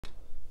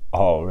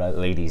All right,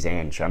 ladies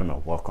and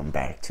gentlemen, welcome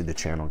back to the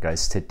channel,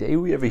 guys. Today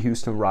we have a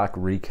Houston Rock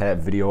recap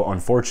video.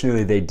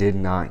 Unfortunately, they did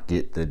not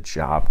get the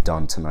job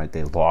done tonight.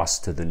 They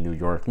lost to the New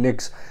York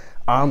Knicks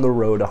on the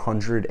road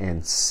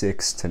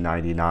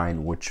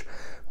 106-99, which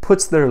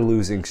puts their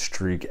losing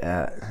streak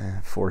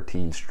at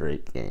 14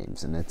 straight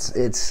games, and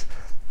it's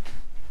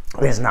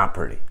not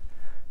pretty.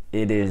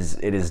 It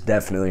is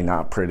definitely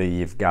not pretty.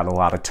 You've got a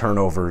lot of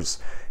turnovers.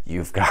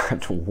 You've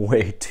got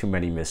way too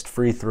many missed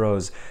free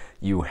throws.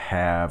 You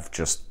have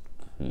just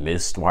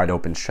missed wide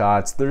open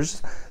shots.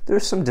 There's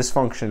some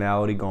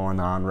dysfunctionality going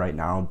on right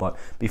now. But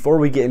before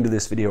we get into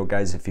this video,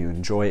 guys, if you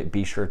enjoy it,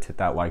 be sure to hit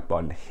that like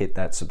button, hit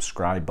that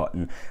subscribe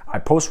button. I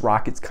post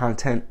Rockets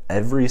content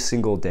every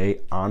single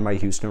day on my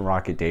Houston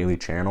Rocket Daily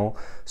channel,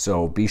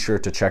 so be sure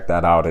to check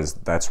that out, as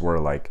that's where,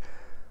 like,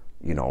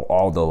 you know,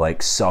 all the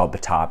like sub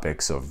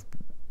topics of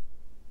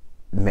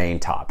main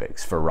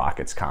topics for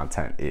Rockets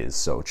content is.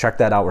 So check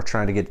that out. We're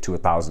trying to get to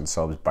 1,000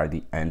 subs by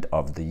the end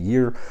of the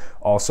year.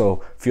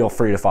 Also, feel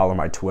free to follow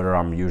my Twitter.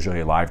 I'm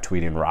usually live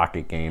tweeting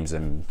Rocket games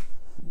and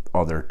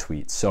other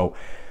tweets. So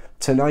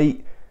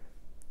tonight,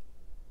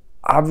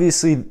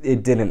 obviously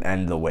it didn't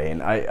end the way,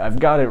 and I've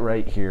got it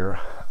right here.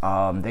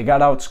 They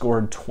got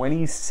outscored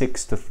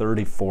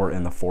 26-34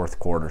 in the fourth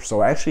quarter.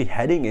 So actually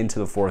heading into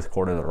the fourth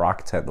quarter, the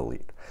Rockets had the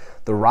lead.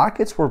 The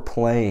Rockets were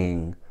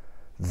playing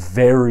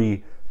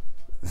very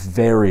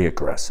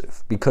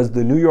aggressive because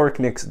the New York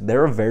Knicks,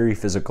 they're a very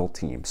physical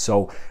team.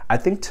 So I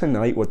think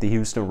tonight what the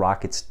Houston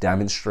Rockets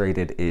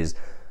demonstrated is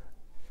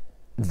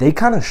they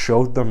kind of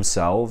showed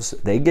themselves,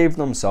 they gave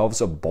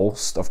themselves a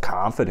boost of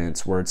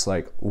confidence where it's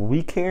like,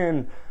 we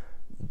can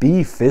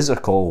be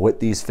physical with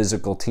these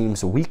physical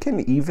teams. We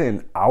can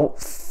even out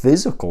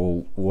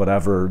physical,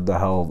 whatever the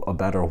hell a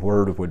better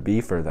word would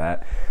be for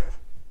that.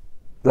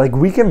 Like,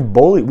 we can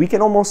bully, we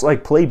can almost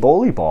like play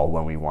bully ball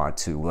when we want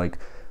to. Like,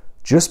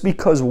 just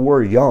because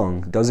we're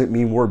young doesn't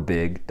mean we're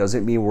big,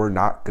 doesn't mean we're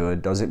not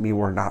good, doesn't mean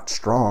we're not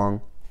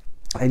strong.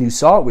 And you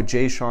saw it with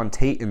Jae'Sean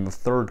Tate in the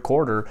third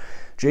quarter.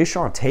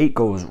 Jae'Sean Tate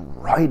goes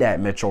right at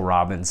Mitchell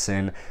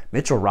Robinson.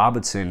 Mitchell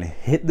Robinson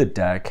hit the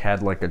deck,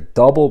 had like a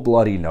double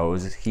bloody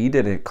nose. He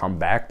didn't come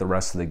back the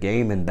rest of the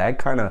game, and that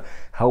kind of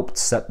helped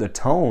set the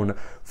tone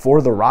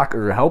for the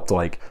Rockets, helped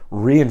like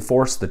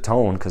reinforce the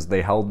tone, because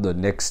they held the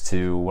Knicks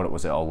to, what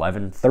was it,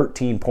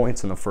 13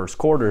 points in the first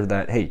quarter,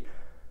 that, hey,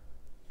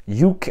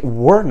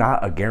 we're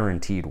not a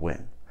guaranteed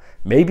win.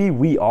 Maybe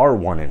we are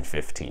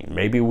 1-15.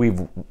 Maybe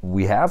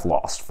we have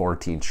lost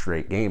 14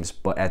 straight games,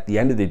 but at the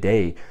end of the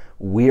day,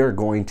 we are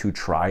going to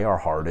try our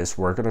hardest.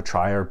 We're going to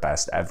try our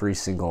best every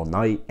single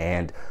night,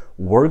 and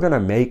we're going to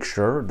make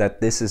sure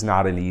that this is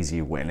not an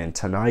easy win. And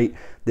tonight,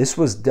 this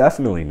was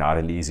definitely not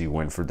an easy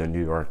win for the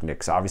New York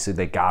Knicks. Obviously,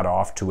 they got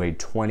off to a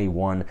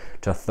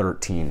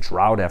 21-13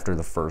 drought after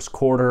the first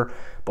quarter,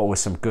 but with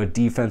some good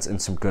defense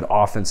and some good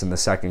offense in the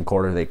second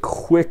quarter, they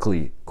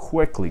quickly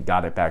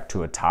got it back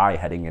to a tie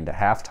heading into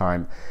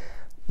halftime.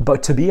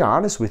 But to be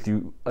honest with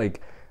you,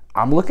 like,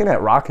 I'm looking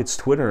at Rockets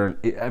Twitter,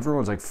 and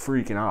everyone's like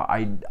freaking out.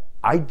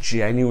 I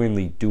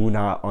genuinely do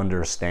not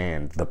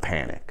understand the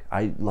panic.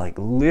 I like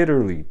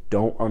literally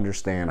don't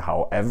understand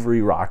how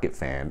every Rocket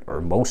fan,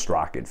 or most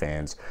Rocket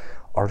fans,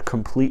 are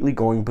completely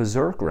going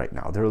berserk right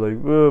now. They're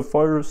like,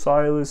 fire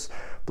Silas,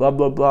 blah,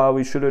 blah, blah.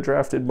 We should have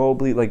drafted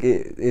Mobley. Like,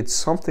 it's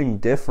something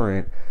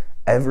different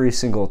every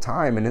single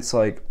time. And it's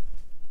like,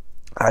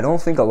 I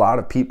don't think a lot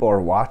of people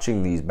are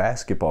watching these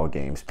basketball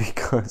games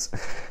because,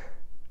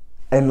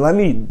 and let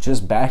me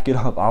just back it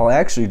up. I'll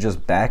actually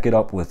just back it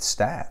up with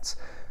stats.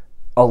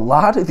 A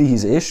lot of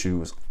these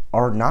issues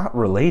are not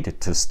related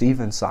to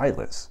Stephen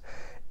Silas.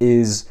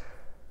 Let's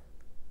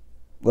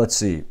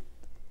see,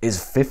 is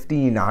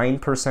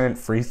 59%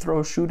 free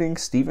throw shooting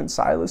Stephen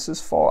Silas's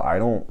fault? I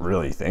don't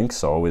really think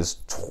so.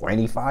 Is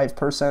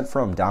 25%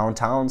 from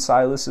downtown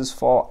Silas's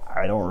fault?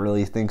 I don't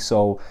really think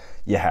so.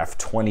 You have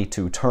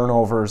 22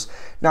 turnovers.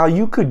 Now,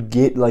 you could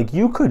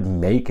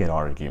make an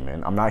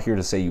argument. I'm not here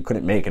to say you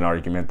couldn't make an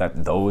argument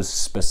that those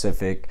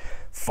specific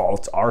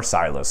faults are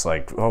Silas.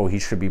 Like, oh, he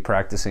should be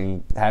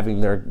practicing,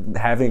 having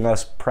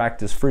us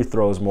practice free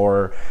throws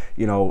more.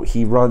 You know,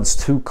 he runs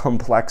too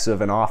complex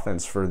of an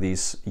offense for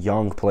these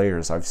young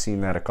players. I've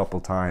seen that a couple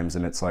times,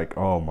 and it's like,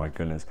 oh my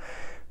goodness.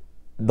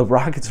 The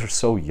Rockets are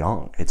so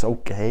young. It's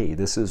okay.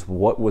 This is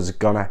what was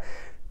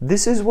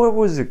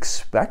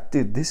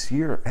expected this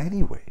year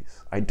anyways.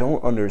 I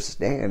don't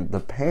understand the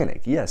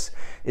panic. Yes,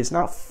 it's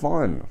not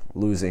fun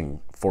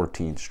losing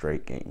 14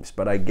 straight games,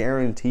 but I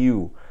guarantee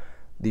you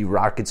the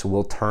Rockets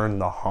will turn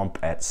the hump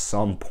at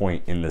some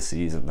point in the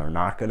season. They're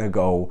not going to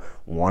go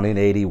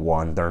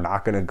 1-81. They're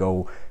not going to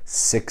go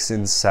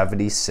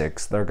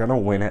 6-76. They're going to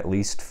win at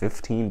least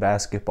 15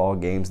 basketball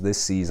games this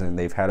season.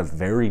 They've had a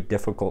very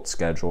difficult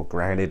schedule.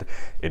 Granted,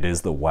 it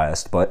is the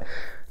West, but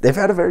they've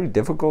had a very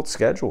difficult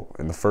schedule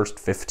in the first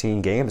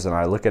 15 games. And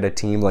I look at a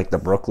team like the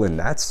Brooklyn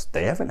Nets,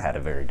 they haven't had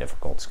a very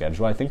difficult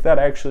schedule. I think that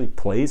actually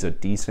plays a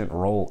decent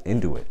role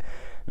into it.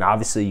 Now,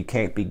 obviously, you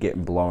can't be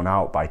getting blown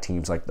out by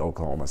teams like the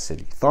Oklahoma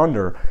City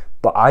Thunder,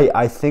 But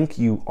I think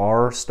you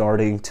are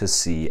starting to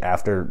see,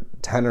 after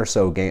 10 or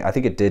so games, I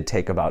think it did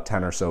take about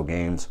 10 or so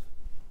games,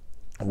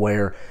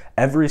 where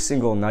every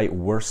single night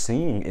we're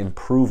seeing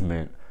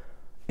improvement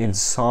in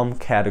some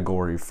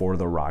category for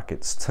the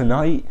Rockets.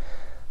 Tonight,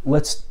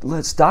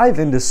 let's dive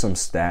into some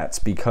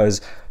stats,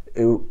 because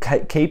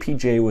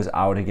KPJ was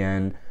out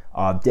again.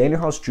 Daniel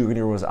House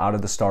Jr. was out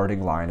of the starting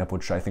lineup,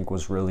 which I think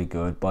was really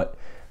good. But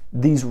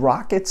these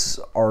Rockets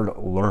are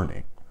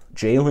learning.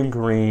 Jalen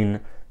Green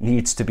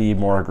needs to be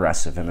more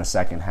aggressive in the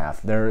second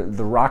half. The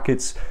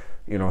Rockets,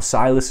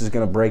 Silas is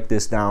going to break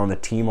this down. The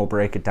team will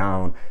break it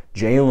down.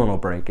 Jalen will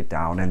break it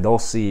down, and they'll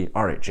see,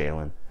 all right,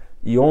 Jalen,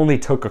 you only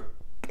took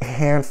a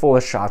handful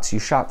of shots. You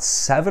shot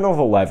 7 of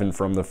 11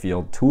 from the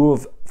field, 2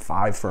 of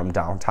 5 from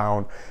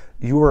downtown.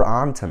 You were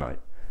on tonight.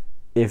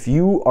 If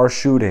you are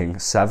shooting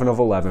 7 of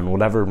 11,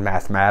 whatever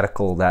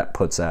mathematical that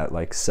puts at,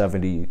 like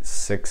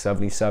 76,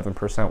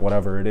 77%,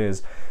 whatever it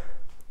is,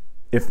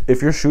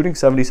 if you're shooting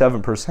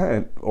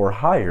 77% or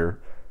higher,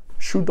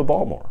 shoot the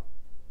ball more.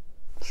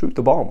 Shoot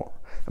the ball more.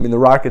 I mean, the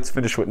Rockets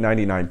finished with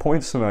 99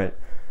 points tonight.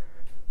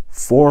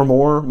 4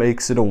 more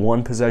makes it a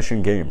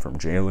 1-possession game from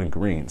Jalen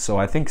Green. So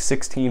I think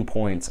 16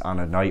 points on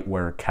a night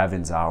where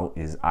Kevin's out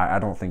I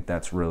don't think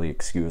that's really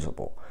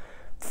excusable.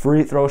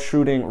 Free throw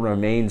shooting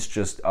remains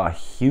just a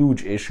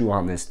huge issue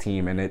on this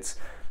team, and it's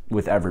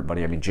with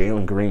everybody. I mean,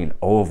 Jalen Green,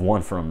 0 of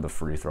 1 from the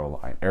free throw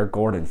line. Eric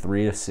Gordon,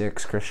 3 of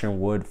 6.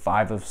 Christian Wood,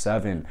 5 of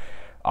 7.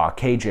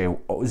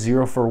 KJ,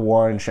 0 for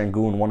 1.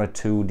 Şengün, 1 of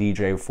 2.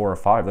 DJ, 4 of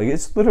 5. Like,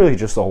 it's literally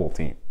just the whole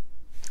team.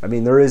 I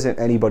mean, there isn't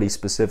anybody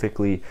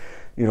specifically.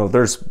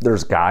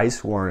 There's guys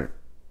who aren't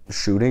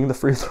shooting the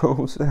free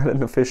throws at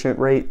an efficient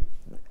rate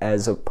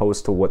as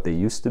opposed to what they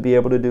used to be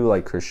able to do,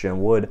 like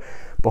Christian Wood.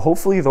 But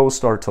hopefully those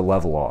start to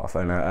level off,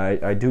 and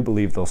I do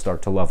believe they'll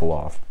start to level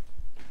off.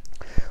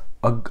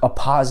 A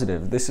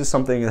positive, this is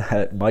something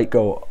that might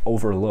go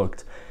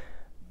overlooked.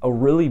 A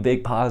really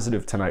big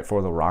positive tonight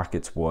for the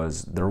Rockets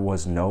was there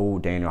was no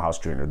Daniel House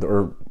Jr.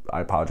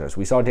 I apologize.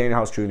 We saw Daniel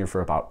House Jr.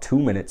 for about 2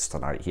 minutes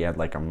tonight. He had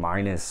like a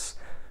minus,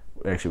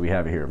 actually we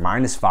have it here,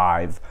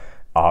 -5.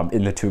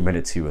 In the 2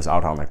 minutes he was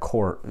out on the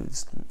court.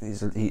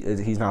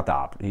 He's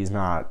not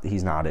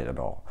he's not it at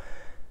all.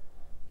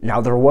 Now,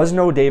 there was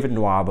no David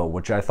Nwaba,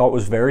 which I thought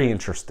was very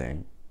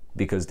interesting,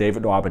 because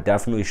David Nwaba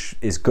definitely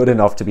is good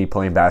enough to be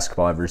playing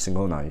basketball every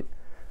single night.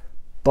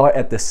 But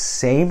at the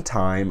same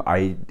time,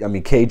 I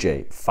mean,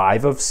 KJ,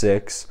 5 of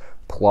 6,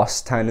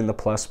 +10 in the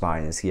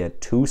plus-minus. He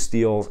had 2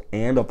 steals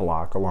and a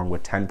block, along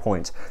with 10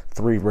 points,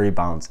 3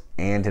 rebounds,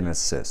 and an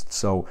assist.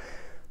 So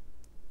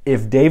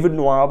if David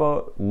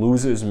Nwaba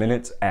loses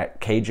minutes at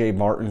KJ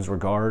Martin's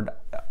regard,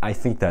 I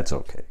think that's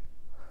okay.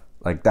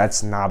 Like,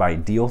 that's not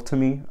ideal to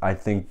me. I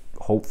think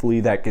hopefully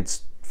that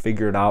gets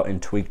figured out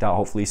and tweaked out.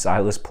 Hopefully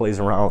Silas plays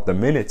around with the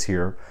minutes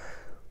here,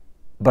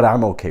 but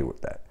I'm okay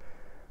with that.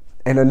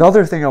 And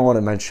another thing I want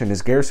to mention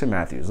is Garrison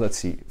Matthews. Let's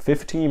see,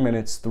 15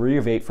 minutes, 3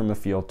 of 8 from the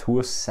field, 2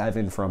 of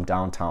 7 from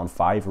downtown,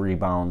 5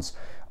 rebounds,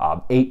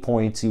 8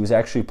 points. He was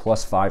actually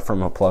 +5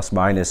 from a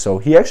plus-minus, so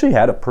he actually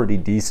had a pretty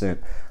decent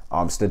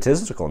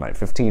statistical night.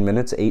 15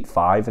 minutes, 8,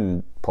 5,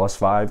 and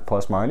 +5,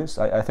 plus-minus.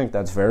 I think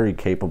that's very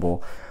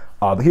capable.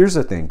 But here's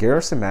the thing,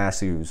 Garrison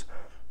Matthews,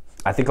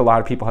 I think a lot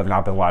of people have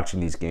not been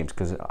watching these games,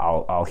 because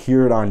I'll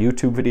hear it on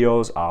YouTube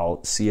videos,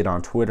 I'll see it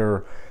on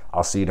Twitter,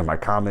 I'll see it in my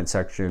comment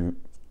section.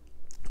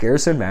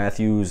 Garrison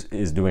Matthews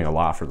is doing a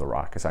lot for the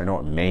Rockets. I know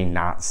it may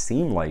not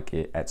seem like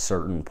it at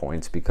certain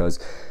points, because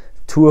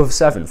 2 of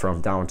 7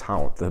 from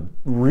downtown.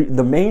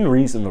 The main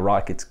reason the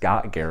Rockets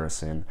got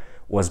Garrison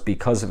was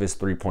because of his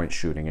three-point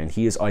shooting, and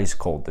he is ice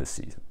cold this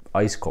season.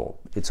 Ice cold.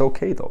 It's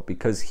okay, though,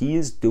 because he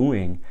is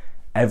doing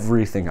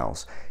everything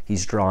else.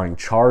 He's drawing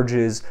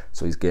charges,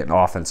 so he's getting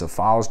offensive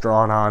fouls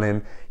drawn on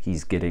him.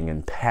 He's getting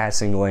in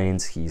passing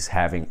lanes. He's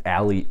having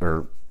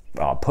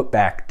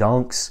put-back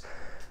dunks,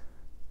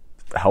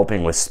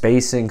 helping with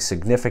spacing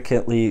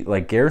significantly.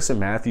 Like, Garrison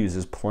Matthews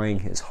is playing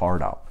his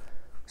heart out.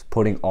 He's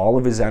putting all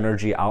of his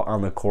energy out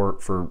on the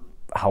court for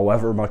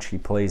however much he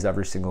plays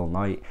every single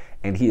night,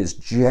 and he is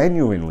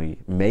genuinely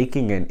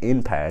making an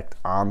impact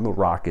on the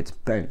Rockets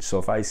bench. So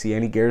if I see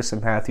any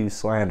Garrison Matthews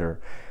slander,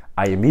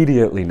 I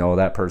immediately know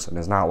that person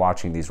is not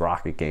watching these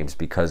Rocket games,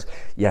 because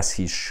yes,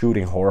 he's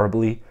shooting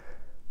horribly,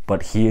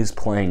 but he is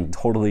playing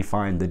totally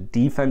fine. The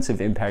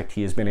defensive impact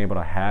he has been able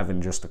to have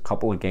in just a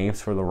couple of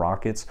games for the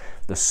Rockets,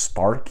 the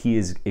spark he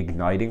is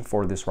igniting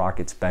for this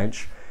Rockets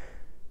bench,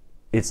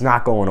 it's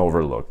not going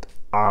overlooked.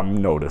 I'm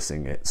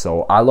noticing it.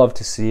 So I love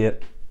to see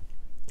it.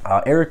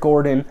 Eric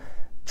Gordon,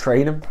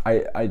 trade him.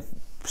 I'm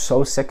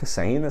so sick of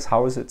saying this.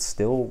 How is it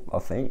still a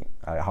thing?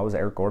 How is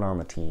Eric Gordon on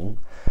the team?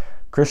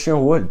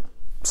 Christian Wood,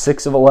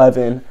 6 of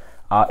 11,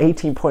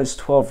 18 points,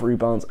 12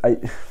 rebounds.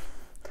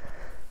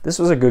 This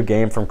was a good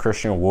game from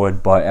Christian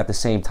Wood, but at the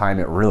same time,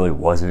 it really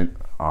wasn't.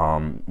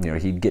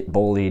 He'd get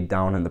bullied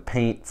down in the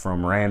paint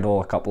from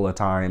Randall a couple of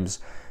times.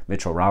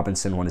 Mitchell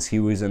Robinson, when he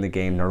was in the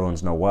game,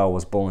 Nerlens Noel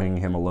was bullying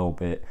him a little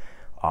bit.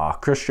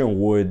 Christian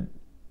Wood,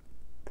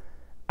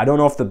 I don't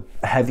know if the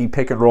heavy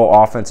pick and roll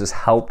offense is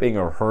helping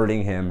or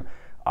hurting him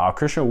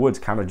Christian Wood's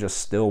kind of just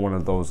still one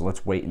of those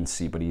let's wait and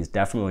see, but he's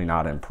definitely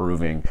not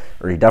improving,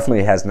 or he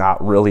definitely has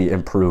not really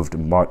improved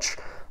much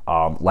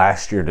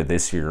last year to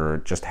this year.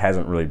 It just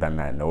hasn't really been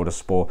that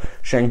noticeable.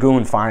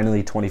 Şengün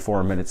finally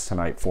 24 minutes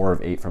tonight, 4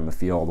 of 8 from the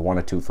field, 1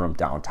 of 2 from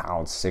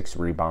downtown, 6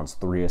 rebounds,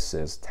 3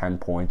 assists, 10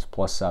 points,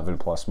 +7,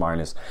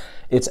 ±.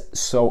 It's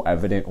so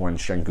evident when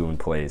Şengün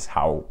plays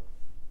how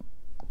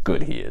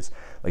good he is.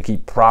 Like, he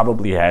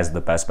probably has the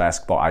best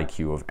basketball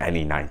IQ of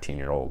any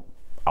 19-year-old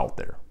out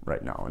there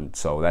right now, and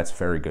so that's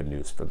very good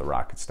news for the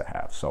Rockets to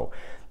have. So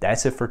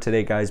that's it for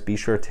today, guys. Be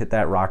sure to hit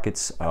that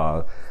Rockets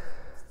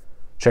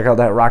check out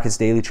that Rockets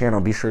Daily channel.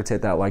 Be sure to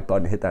hit that like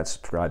button, hit that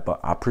subscribe button.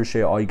 I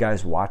appreciate all you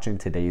guys watching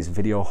today's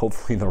video.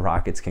 Hopefully the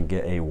Rockets can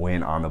get a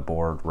win on the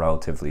board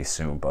relatively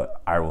soon,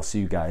 but I will see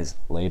you guys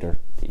later.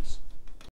 Peace.